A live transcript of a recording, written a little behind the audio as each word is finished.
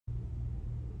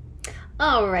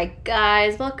All right,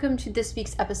 guys, welcome to this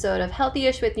week's episode of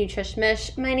Healthy-ish with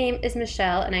Nutrishmish. My name is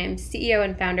Michelle, and I am CEO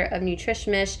and founder of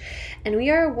Nutrishmish, and we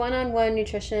are a one-on-one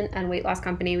nutrition and weight loss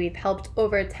company. We've helped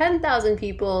over 10,000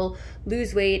 people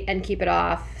lose weight and keep it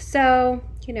off, so,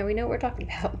 we know what we're talking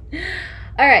about.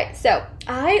 All right, so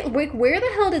where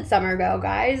the hell did summer go,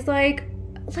 guys? Like,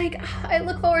 I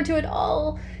look forward to it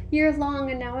all year long,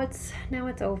 and now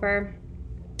it's over.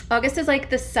 August is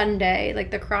like the Sunday, like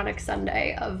the chronic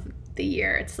Sunday of the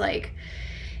year. It's like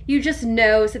you just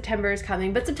know September is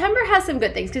coming, but September has some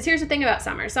good things, because here's the thing about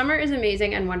summer. Summer is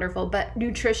amazing and wonderful, but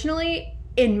nutritionally,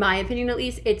 in my opinion at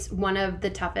least, it's one of the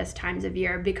toughest times of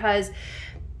year because,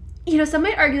 some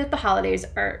might argue that the holidays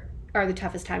are the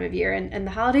toughest time of year, and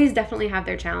the holidays definitely have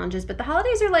their challenges, but the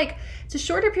holidays are like, it's a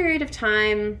shorter period of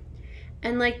time,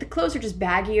 and like the clothes are just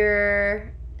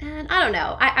baggier. And I don't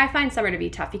know. I find summer to be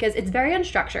tough because it's very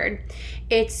unstructured.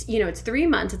 It's, it's 3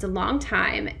 months. It's a long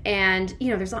time. And,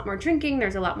 there's a lot more drinking.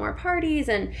 There's a lot more parties.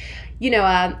 And,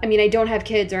 I don't have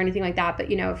kids or anything like that.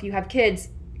 But, if you have kids,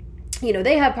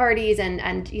 they have parties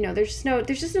and there's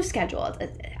just no schedule.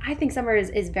 I think summer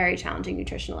is very challenging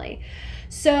nutritionally.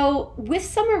 So with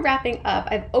summer wrapping up,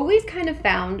 I've always kind of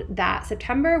found that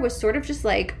September was sort of just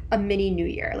like a mini New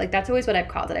Year. Like that's always what I've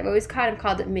called it. I've always kind of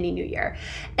called it mini New Year.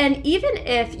 And even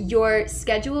if your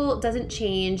schedule doesn't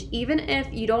change, even if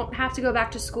you don't have to go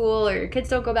back to school or your kids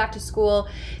don't go back to school,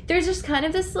 there's just kind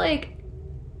of this like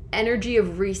energy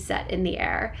of reset in the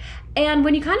air. And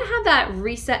when you kind of have that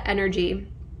reset energy,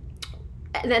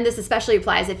 and then this especially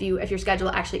applies if your schedule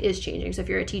actually is changing. So if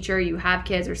you're a teacher, you have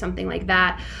kids or something like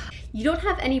that, you don't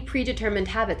have any predetermined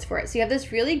habits for it. So you have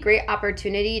this really great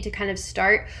opportunity to kind of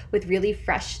start with really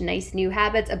fresh, nice new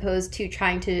habits opposed to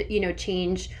trying to,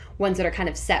 change ones that are kind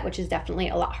of set, which is definitely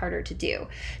a lot harder to do.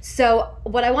 So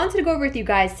what I wanted to go over with you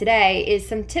guys today is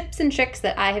some tips and tricks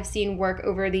that I have seen work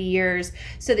over the years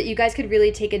so that you guys could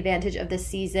really take advantage of this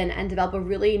season and develop a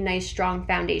really nice, strong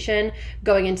foundation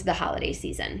going into the holiday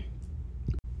season.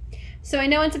 So I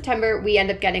know in September, we end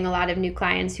up getting a lot of new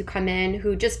clients who come in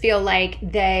who just feel like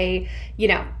they,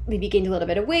 maybe gained a little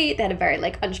bit of weight. They had a very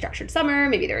unstructured summer.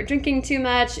 Maybe they were drinking too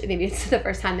much. Maybe it's the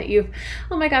first time you've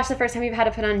had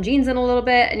to put on jeans in a little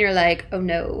bit and you're like, oh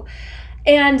no.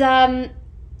 And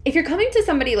if you're coming to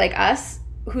somebody like us,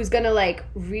 who's going to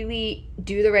really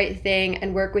do the right thing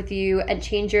and work with you and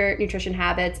change your nutrition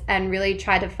habits and really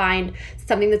try to find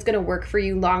something that's going to work for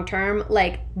you long term,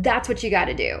 that's what you got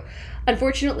to do.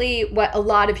 Unfortunately, what a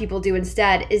lot of people do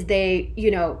instead is they,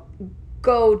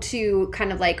 go to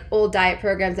kind of old diet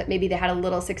programs that maybe they had a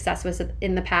little success with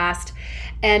in the past.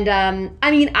 And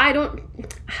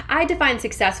I define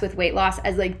success with weight loss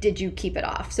as did you keep it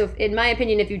off? So in my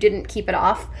opinion, if you didn't keep it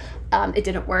off, it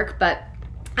didn't work. But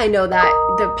I know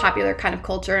that the popular kind of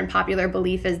culture and popular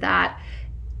belief is that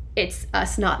it's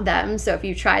us, not them. So if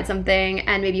you tried something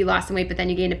and maybe you lost some weight, but then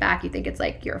you gained it back, you think it's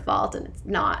your fault, and it's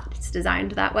not. It's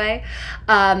designed that way.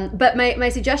 But my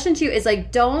suggestion to you is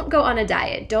don't go on a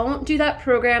diet. Don't do that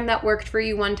program that worked for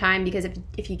you one time, because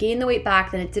if you gain the weight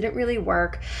back, then it didn't really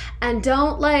work. And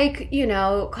don't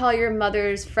call your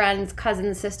mother's friends,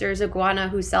 cousins, sisters, iguana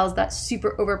who sells that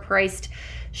super overpriced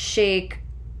shake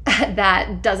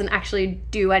that doesn't actually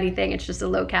do anything. It's just a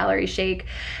low calorie shake.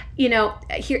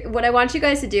 Here, what I want you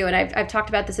guys to do, and I've talked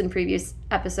about this in previous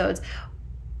episodes,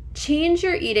 change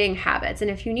your eating habits.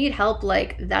 And if you need help,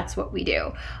 that's what we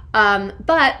do.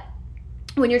 But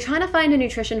when you're trying to find a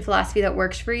nutrition philosophy that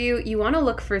works for you, you want to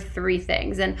look for three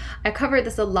things. And I covered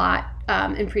this a lot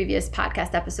in previous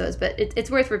podcast episodes, but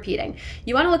it's worth repeating.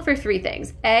 You want to look for three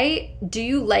things. A, do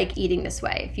you like eating this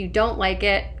way? If you don't like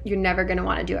it, you're never going to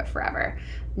want to do it forever.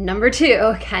 Number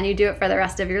two, can you do it for the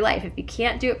rest of your life? If you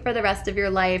can't do it for the rest of your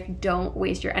life, don't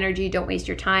waste your energy, don't waste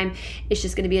your time. It's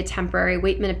just going to be a temporary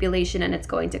weight manipulation, and it's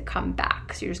going to come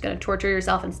back. So you're just going to torture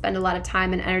yourself and spend a lot of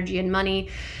time and energy and money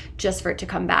just for it to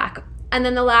come back. And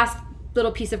then the last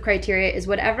little piece of criteria is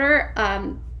whatever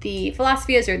the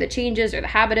philosophy is, or the changes, or the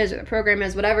habit is, or the program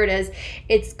is, whatever it is,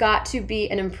 it's got to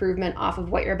be an improvement off of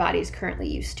what your body is currently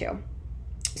used to.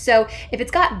 So if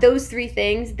it's got those three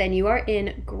things, then you are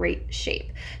in great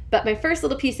shape. But my first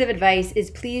little piece of advice is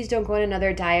please don't go on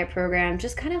another diet program.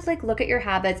 Just kind of look at your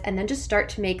habits and then just start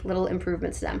to make little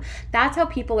improvements to them. That's how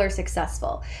people are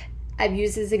successful. I've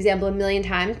used this example a million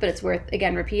times, but it's worth,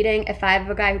 again, repeating. If I have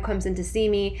a guy who comes in to see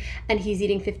me and he's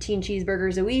eating 15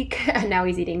 cheeseburgers a week and now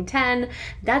he's eating 10,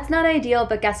 that's not ideal,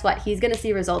 but guess what? He's going to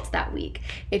see results that week.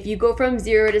 If you go from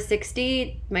 0 to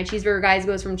 60, my cheeseburger guys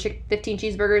goes from 15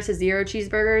 cheeseburgers to 0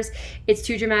 cheeseburgers. It's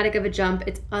too dramatic of a jump.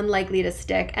 It's unlikely to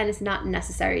stick, and it's not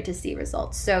necessary to see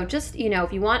results. So just,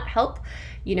 if you want help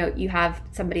you have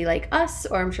somebody like us,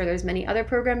 or I'm sure there's many other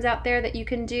programs out there that you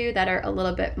can do that are a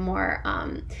little bit more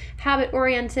habit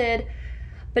oriented.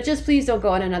 But just please don't go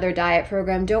on another diet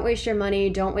program. Don't waste your money.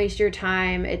 Don't waste your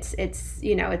time.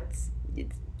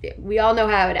 We all know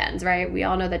how it ends, right? We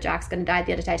all know that Jack's going to die at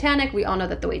the end of Titanic. We all know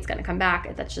that the weight's going to come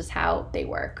back. That's just how they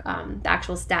work. The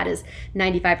actual stat is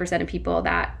 95% of people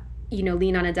that,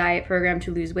 lean on a diet program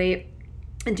to lose weight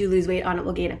and do lose weight on it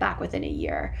will gain it back within a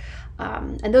year.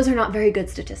 And those are not very good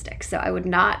statistics. So I would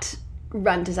not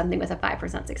run to something with a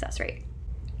 5% success rate.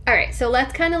 All right, so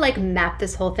let's kind of like map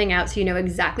this whole thing out so you know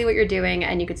exactly what you're doing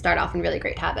and you could start off in really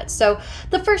great habits. So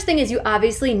the first thing is you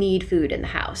obviously need food in the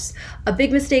house. A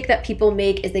big mistake that people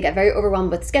make is they get very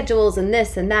overwhelmed with schedules and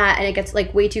this and that, and it gets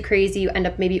like way too crazy. You end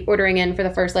up maybe ordering in for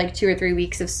the first like 2 or 3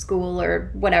 weeks of school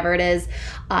or whatever it is.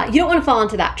 You don't want to fall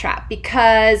into that trap,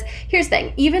 because here's the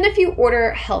thing, even if you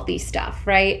order healthy stuff,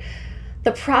 right?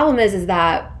 The problem is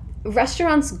that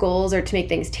restaurants' goals are to make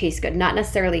things taste good, not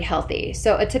necessarily healthy.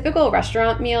 So a typical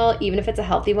restaurant meal, even if it's a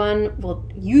healthy one, will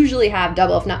usually have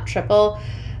double, if not triple,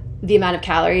 the amount of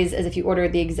calories as if you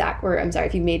ordered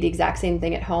if you made the exact same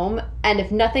thing at home. And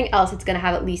if nothing else, it's going to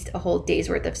have at least a whole day's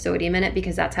worth of sodium in it,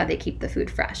 because that's how they keep the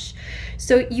food fresh.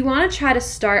 So you want to try to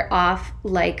start off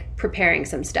like preparing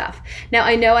some stuff. Now,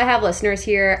 I know I have listeners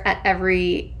here at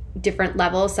every different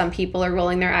levels. Some people are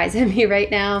rolling their eyes at me right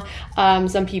now.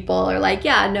 Some people are like,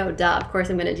 yeah, no, duh, of course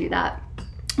I'm going to do that.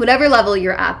 Whatever level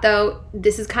you're at, though,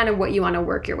 this is kind of what you want to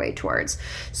work your way towards.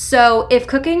 So if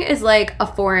cooking is like a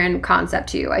foreign concept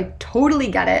to you, I totally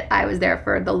get it. I was there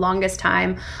for the longest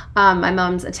time. My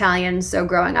mom's Italian, so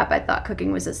growing up, I thought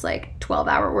cooking was this like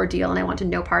 12-hour ordeal and I wanted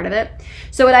no part of it.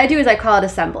 So what I do is I call it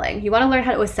assembling. You want to learn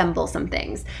how to assemble some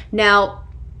things. Now,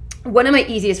 one of my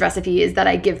easiest recipes that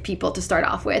I give people to start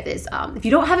off with is, if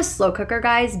you don't have a slow cooker,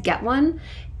 guys, get one.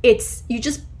 You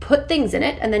just put things in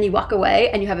it and then you walk away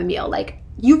and you have a meal. Like,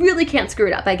 you really can't screw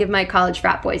it up. I give my college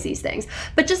frat boys these things.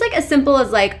 But just like as simple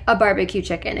as like a barbecue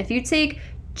chicken. If you take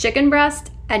chicken breast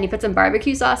and you put some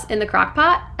barbecue sauce in the crock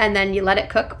pot and then you let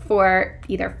it cook for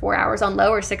either 4 hours on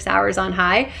low or 6 hours on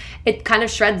high, it kind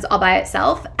of shreds all by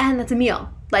itself, and that's a meal.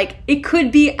 Like, it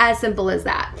could be as simple as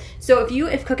that. So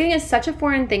if cooking is such a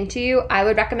foreign thing to you, I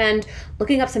would recommend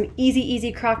looking up some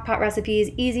easy crock pot recipes,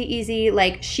 easy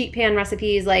like sheet pan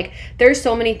recipes. Like, there's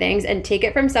so many things, and take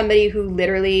it from somebody who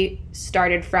literally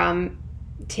started from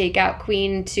takeout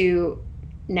queen to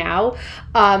now.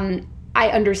 I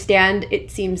understand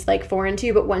it seems like foreign to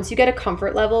you, but once you get a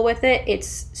comfort level with it,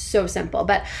 it's so simple.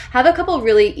 But have a couple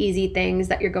really easy things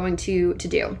that you're going to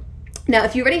do. Now,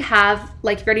 if you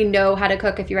already know how to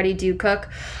cook, if you already do cook,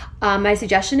 my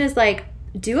suggestion is like,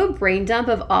 do a brain dump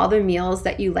of all the meals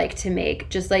that you like to make,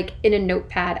 just like in a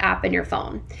notepad app in your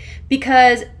phone.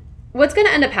 Because what's going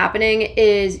to end up happening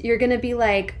is you're going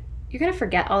to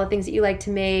forget all the things that you like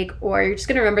to make, or you're just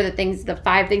going to remember the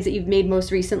 5 things that you've made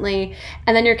most recently.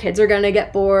 And then your kids are going to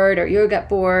get bored, or you'll get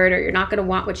bored, or you're not going to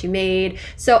want what you made.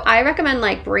 So I recommend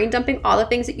like brain dumping all the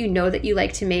things that you know that you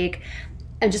like to make,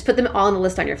 and just put them all on the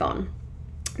list on your phone.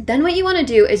 Then what you want to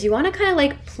do is you want to kind of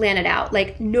like plan it out.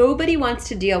 Like, nobody wants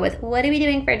to deal with, what are we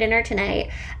doing for dinner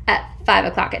tonight at 5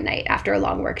 o'clock at night after a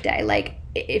long work day? Like,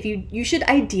 if you should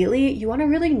ideally, you want to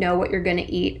really know what you're going to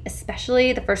eat,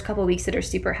 especially the first couple of weeks that are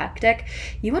super hectic.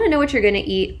 You want to know what you're going to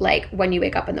eat like when you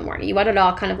wake up in the morning. You want it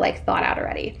all kind of like thought out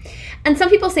already. And some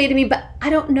people say to me, but I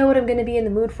don't know what I'm going to be in the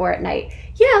mood for at night.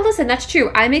 Yeah, listen, that's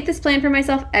true. I make this plan for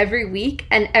myself every week,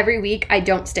 and every week I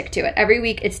don't stick to it. Every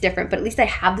week it's different, but at least I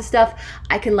have the stuff.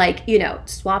 I can like,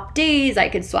 swap days, I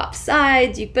could swap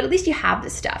sides, but at least you have the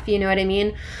stuff, you know what I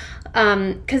mean?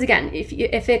 Because again,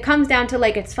 if it comes down to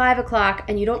like it's 5 o'clock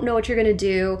and you don't know what you're gonna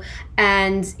do,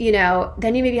 and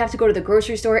then you maybe have to go to the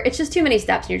grocery store, it's just too many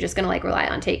steps, and you're just gonna like rely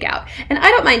on takeout. And I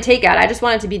don't mind takeout. I just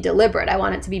want it to be deliberate. I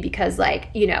want it to be because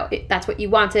like that's what you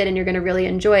wanted and you're gonna really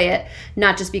enjoy it,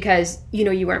 not just because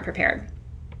you weren't prepared.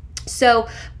 So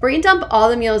brain dump all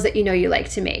the meals that you like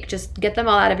to make. Just get them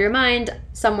all out of your mind,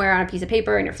 somewhere on a piece of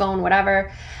paper, in your phone,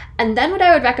 whatever. And then what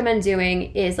I would recommend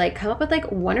doing is like come up with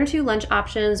like 1 or 2 lunch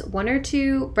options, 1 or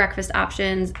 2 breakfast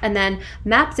options, and then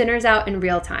map dinners out in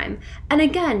real time. And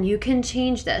again, you can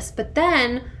change this, but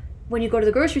then when you go to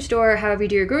the grocery store, however you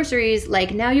do your groceries,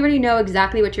 like now you already know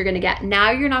exactly what you're going to get.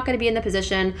 Now you're not going to be in the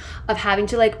position of having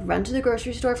to like run to the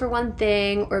grocery store for one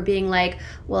thing, or being like,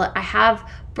 well, I have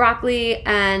broccoli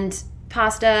and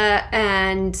pasta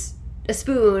and a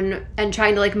spoon and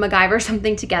trying to like MacGyver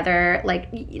something together. Like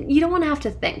you don't want to have to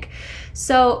think.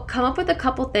 So come up with a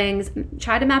couple things,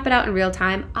 try to map it out in real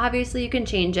time. Obviously you can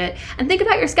change it, and think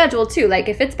about your schedule too. Like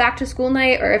if it's back to school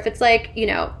night, or if it's like,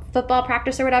 football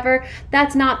practice or whatever,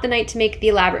 that's not the night to make the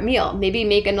elaborate meal. Maybe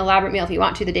make an elaborate meal if you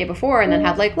want to the day before and then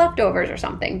have like leftovers or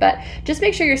something. But just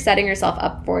make sure you're setting yourself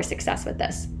up for success with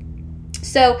this.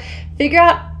 So figure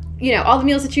out, all the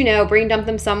meals that brain dump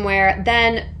them somewhere,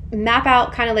 then map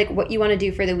out kind of like what you want to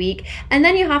do for the week. And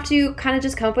then you have to kind of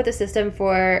just come up with a system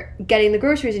for getting the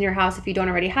groceries in your house if you don't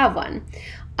already have one.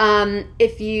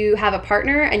 If you have a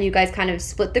partner and you guys kind of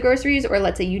split the groceries, or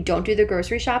let's say you don't do the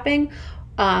grocery shopping,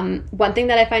 one thing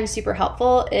that I find super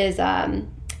helpful is,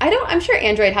 I'm sure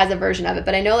Android has a version of it,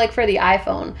 but I know like for the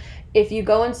iPhone, if you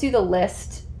go into the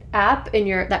list app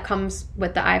that comes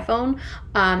with the iPhone,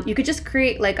 you could just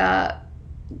create like a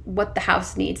what the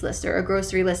house needs list or a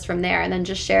grocery list from there, and then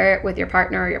just share it with your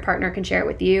partner, or your partner can share it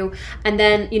with you. And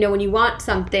then, when you want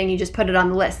something, you just put it on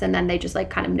the list, and then they just like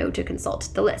kind of know to consult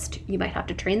the list. You might have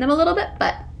to train them a little bit,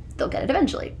 but they'll get it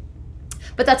eventually.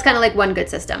 But that's kind of like one good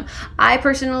system. I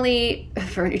personally,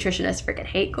 for a nutritionist, freaking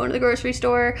hate going to the grocery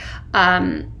store,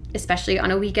 especially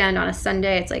on a weekend, on a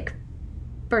Sunday. It's like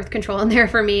birth control in there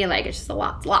for me. Like it's just a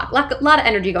lot of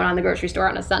energy going on in the grocery store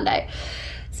on a Sunday,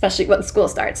 especially when school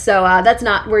starts. So that's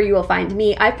not where you will find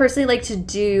me. I personally like to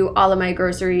do all of my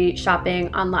grocery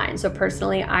shopping online. So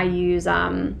personally, I use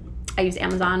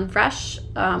Amazon Fresh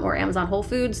or Amazon Whole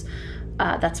Foods.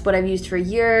 That's what I've used for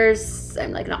years.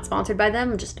 I'm like not sponsored by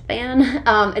them. I'm just a fan.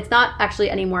 It's not actually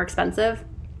any more expensive.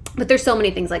 But there's so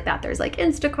many things like that. There's like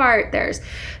Instacart. There's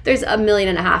 1.5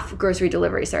 million grocery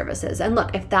delivery services. And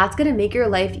look, if that's going to make your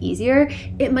life easier,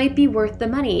 it might be worth the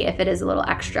money if it is a little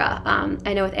extra.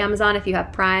 I know with Amazon, if you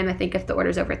have Prime, I think if the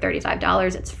order's over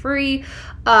 $35, it's free.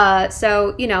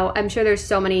 So, I'm sure there's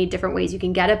so many different ways you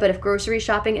can get it. But if grocery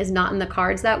shopping is not in the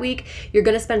cards that week, you're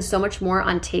going to spend so much more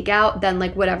on takeout than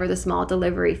like whatever the small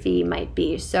delivery fee might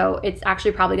be. So it's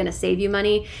actually probably going to save you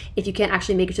money if you can't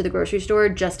actually make it to the grocery store,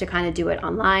 just to kind of do it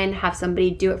online. Have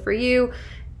somebody do it for you.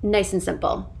 Nice and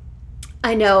simple.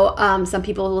 I know some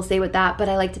people will say with that, but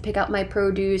I like to pick out my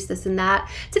produce, this and that.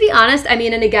 To be honest, and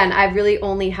again, I really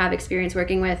only have experience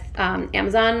working with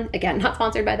Amazon. Again, not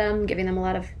sponsored by them, giving them a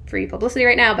lot of free publicity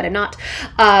right now, but I'm not.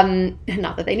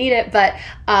 Not that they need it, but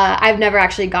I've never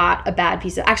actually got a bad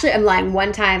piece of, actually, I'm lying.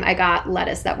 One time I got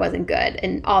lettuce that wasn't good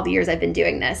in all the years I've been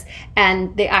doing this,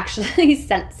 and they actually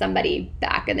sent somebody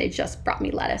back and they just brought me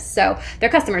lettuce. So their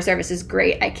customer service is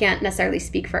great. I can't necessarily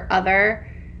speak for other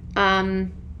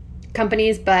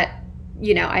companies, but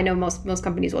I know most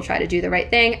companies will try to do the right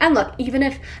thing. And look, even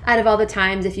if out of all the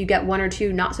times, if you get one or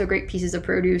two not so great pieces of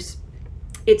produce,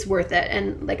 it's worth it.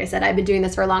 And like I said, I've been doing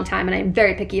this for a long time, and I'm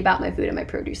very picky about my food and my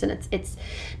produce, and it's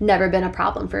never been a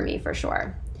problem for me, for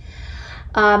sure.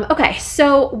 Okay,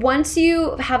 so once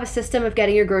you have a system of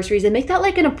getting your groceries, and make that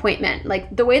like an appointment.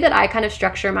 Like the way that I kind of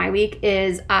structure my week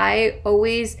is I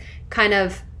always kind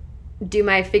of do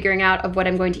my figuring out of what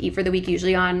I'm going to eat for the week,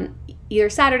 usually on either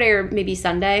Saturday or maybe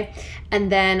Sunday. And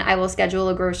then I will schedule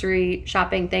a grocery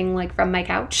shopping thing like from my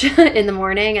couch in the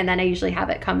morning. And then I usually have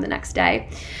it come the next day.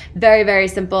 Very, very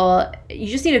simple. You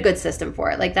just need a good system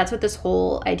for it. Like that's what this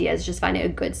whole idea is, just finding a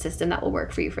good system that will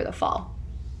work for you for the fall.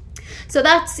 So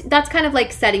that's kind of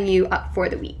like setting you up for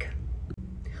the week.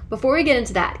 Before we get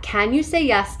into that, can you say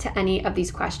yes to any of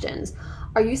these questions?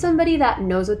 Are you somebody that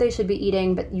knows what they should be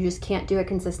eating, but you just can't do it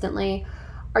consistently?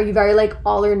 Are you very like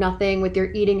all or nothing with your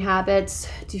eating habits?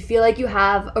 Do you feel like you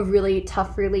have a really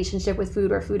tough relationship with food,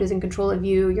 where food is in control of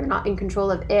you, you're not in control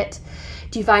of it?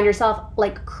 Do you find yourself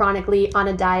like chronically on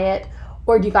a diet?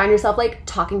 Or do you find yourself like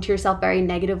talking to yourself very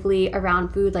negatively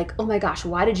around food? Like, oh my gosh,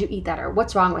 why did you eat that? Or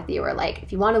what's wrong with you? Or like,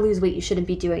 if you want to lose weight, you shouldn't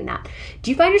be doing that.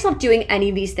 Do you find yourself doing any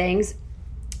of these things?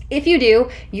 If you do,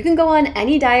 you can go on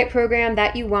any diet program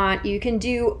that you want. You can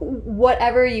do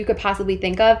whatever you could possibly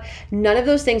think of. None of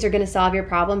those things are going to solve your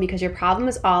problem, because your problem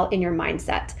is all in your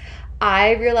mindset.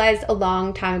 I realized a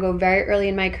long time ago, very early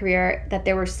in my career, that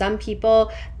there were some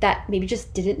people that maybe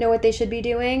just didn't know what they should be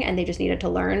doing, and they just needed to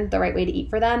learn the right way to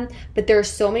eat for them. But there are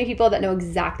so many people that know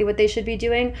exactly what they should be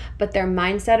doing, but their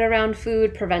mindset around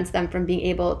food prevents them from being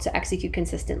able to execute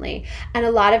consistently. And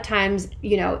a lot of times,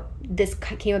 this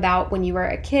came about when you were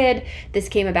a kid. This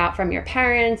came about from your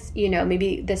parents.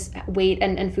 Maybe this weight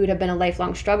and food have been a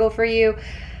lifelong struggle for you.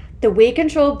 The Weight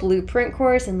Control Blueprint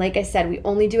course, and like I said, we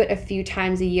only do it a few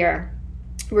times a year.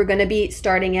 We're going to be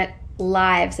starting it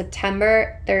live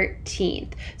September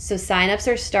 13th. So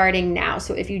signups are starting now.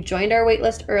 So if you joined our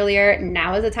waitlist earlier,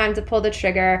 now is the time to pull the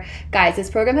trigger. Guys, this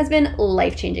program has been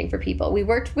life-changing for people. We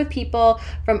worked with people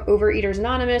from Overeaters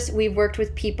Anonymous. We've worked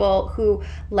with people who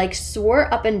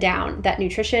swore up and down that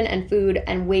nutrition and food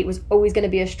and weight was always going to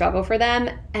be a struggle for them.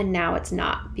 And now it's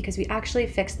not, because we actually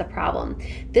fixed the problem.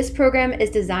 This program is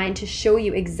designed to show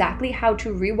you exactly how to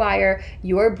rewire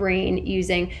your brain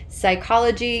using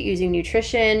psychology, using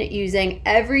nutrition, using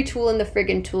every tool in the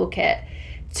friggin' toolkit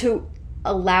to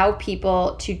allow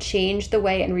people to change the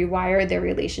way and rewire their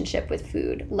relationship with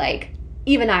food.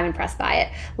 Even I'm impressed by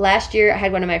it. Last year, I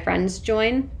had one of my friends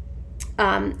join,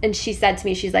 and she said to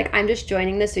me, she's like, I'm just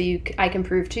joining this so I can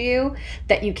prove to you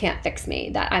that you can't fix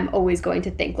me, that I'm always going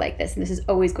to think like this, and this is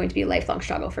always going to be a lifelong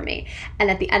struggle for me. And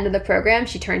at the end of the program,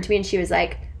 she turned to me and she was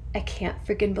like, I can't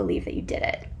freaking believe that you did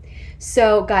it.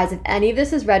 So guys, if any of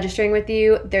this is registering with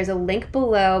you, there's a link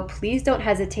below. Please don't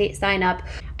hesitate, sign up.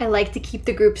 I like to keep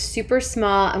the group super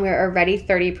small, and we're already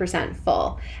 30%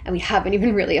 full, and we haven't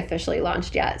even really officially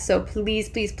launched yet. So please,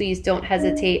 please, please don't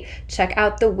hesitate. Check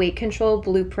out the Weight Control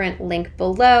Blueprint link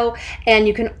below, and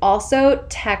you can also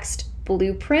text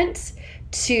Blueprint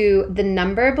to the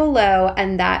number below,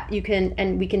 and we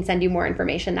can send you more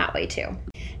information that way too.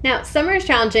 Now, summer is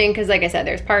challenging because, like I said,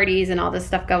 there's parties and all this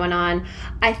stuff going on.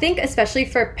 I think especially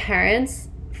for parents,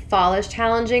 fall is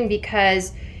challenging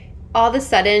because all of a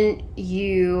sudden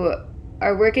you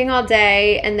are working all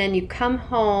day, and then you come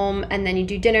home, and then you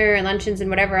do dinner and luncheons and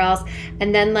whatever else,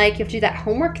 and then you have to do that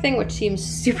homework thing, which seems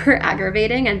super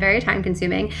aggravating and very time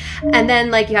consuming, and then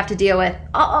you have to deal with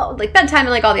bedtime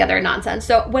and all the other nonsense.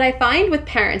 So what I find with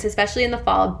parents, especially in the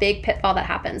fall, a big pitfall that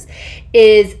happens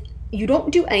is you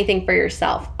don't do anything for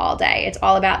yourself all day. It's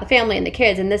all about the family and the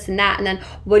kids and this and that, and then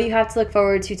what do you have to look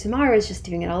forward to tomorrow is just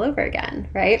doing it all over again,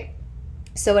 right?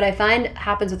 So what I find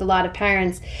happens with a lot of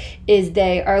parents is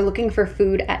they are looking for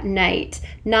food at night,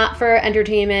 not for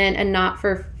entertainment and not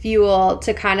for fuel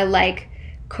to kind of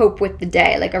cope with the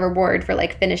day, like a reward for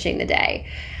finishing the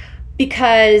day.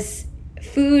 Because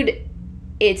food,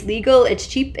 it's legal, it's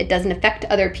cheap, it doesn't affect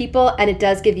other people, and it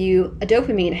does give you a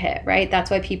dopamine hit, right? That's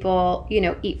why people,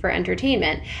 eat for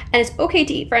entertainment. And it's okay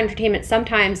to eat for entertainment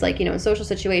sometimes, in social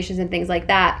situations and things like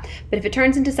that. But if it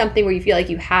turns into something where you feel like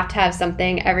you have to have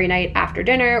something every night after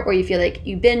dinner, or you feel like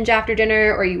you binge after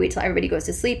dinner, or you wait till everybody goes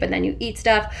to sleep and then you eat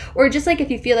stuff, or just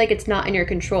if you feel like it's not in your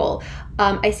control.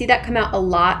 I see that come out a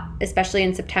lot, especially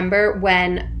in September,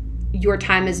 when your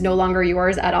time is no longer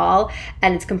yours at all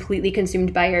and it's completely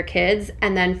consumed by your kids,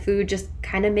 and then food just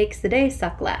kind of makes the day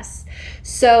suck less.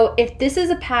 So if this is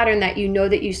a pattern that you know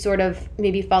that you sort of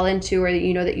maybe fall into, or that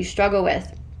you know that you struggle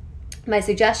with, my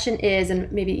suggestion is,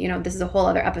 and maybe this is a whole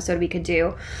other episode we could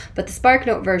do, but the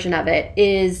SparkNote version of it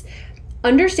is,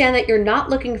 understand that you're not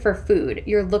looking for food.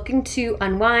 You're looking to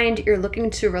unwind, you're looking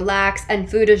to relax,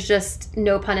 and food is just,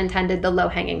 no pun intended, the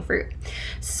low-hanging fruit.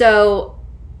 So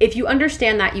if you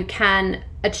understand that, you can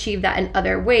achieve that in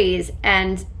other ways.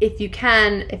 And if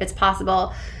it's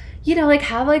possible,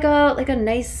 have a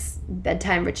nice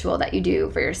bedtime ritual that you do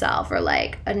for yourself, or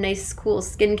a nice cool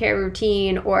skincare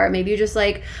routine, or maybe you just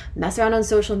mess around on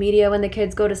social media when the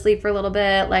kids go to sleep for a little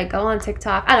bit, go on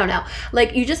TikTok. I don't know.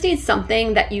 You just need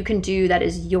something that you can do that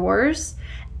is yours.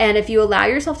 And if you allow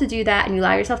yourself to do that, and you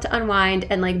allow yourself to unwind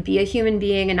and be a human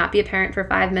being and not be a parent for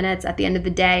 5 minutes at the end of the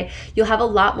day, you'll have a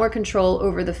lot more control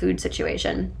over the food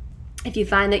situation. If you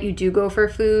find that you do go for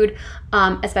food,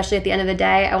 especially at the end of the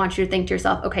day, I want you to think to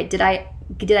yourself, okay, did I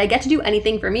get to do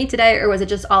anything for me today, or was it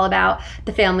just all about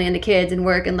the family and the kids and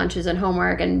work and lunches and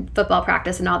homework and football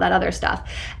practice and all that other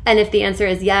stuff? And if the answer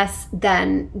is yes,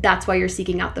 then that's why you're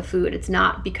seeking out the food. It's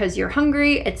not because you're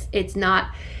hungry. It's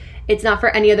not for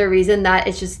any other reason, that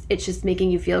it's just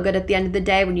making you feel good at the end of the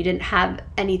day when you didn't have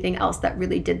anything else that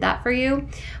really did that for you.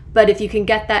 But if you can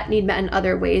get that need met in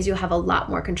other ways, you'll have a lot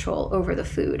more control over the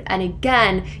food. And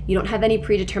again, you don't have any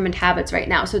predetermined habits right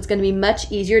now. So it's going to be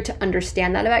much easier to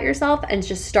understand that about yourself and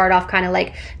just start off kind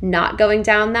of not going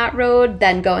down that road,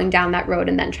 then going down that road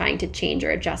and then trying to change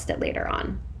or adjust it later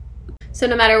on. So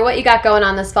no matter what you got going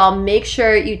on this fall, make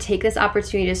sure you take this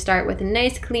opportunity to start with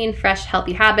nice, clean, fresh,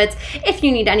 healthy habits. If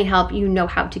you need any help, you know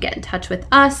how to get in touch with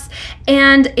us.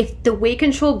 And if the Weight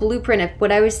Control Blueprint, if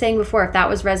what I was saying before, if that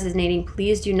was resonating,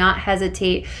 please do not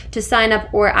hesitate to sign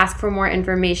up or ask for more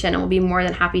information, and we'll be more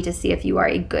than happy to see if you are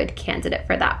a good candidate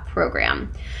for that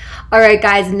program. All right,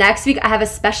 guys, next week I have a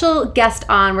special guest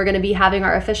on. We're going to be having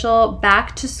our official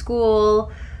back to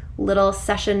school little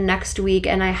session next week,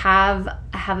 and I have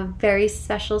a very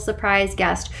special surprise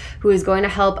guest who is going to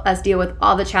help us deal with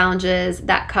all the challenges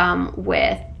that come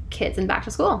with kids and back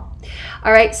to school.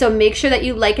 All right, so make sure that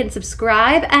you like and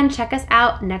subscribe and check us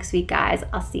out next week, guys.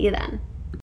 I'll see you then.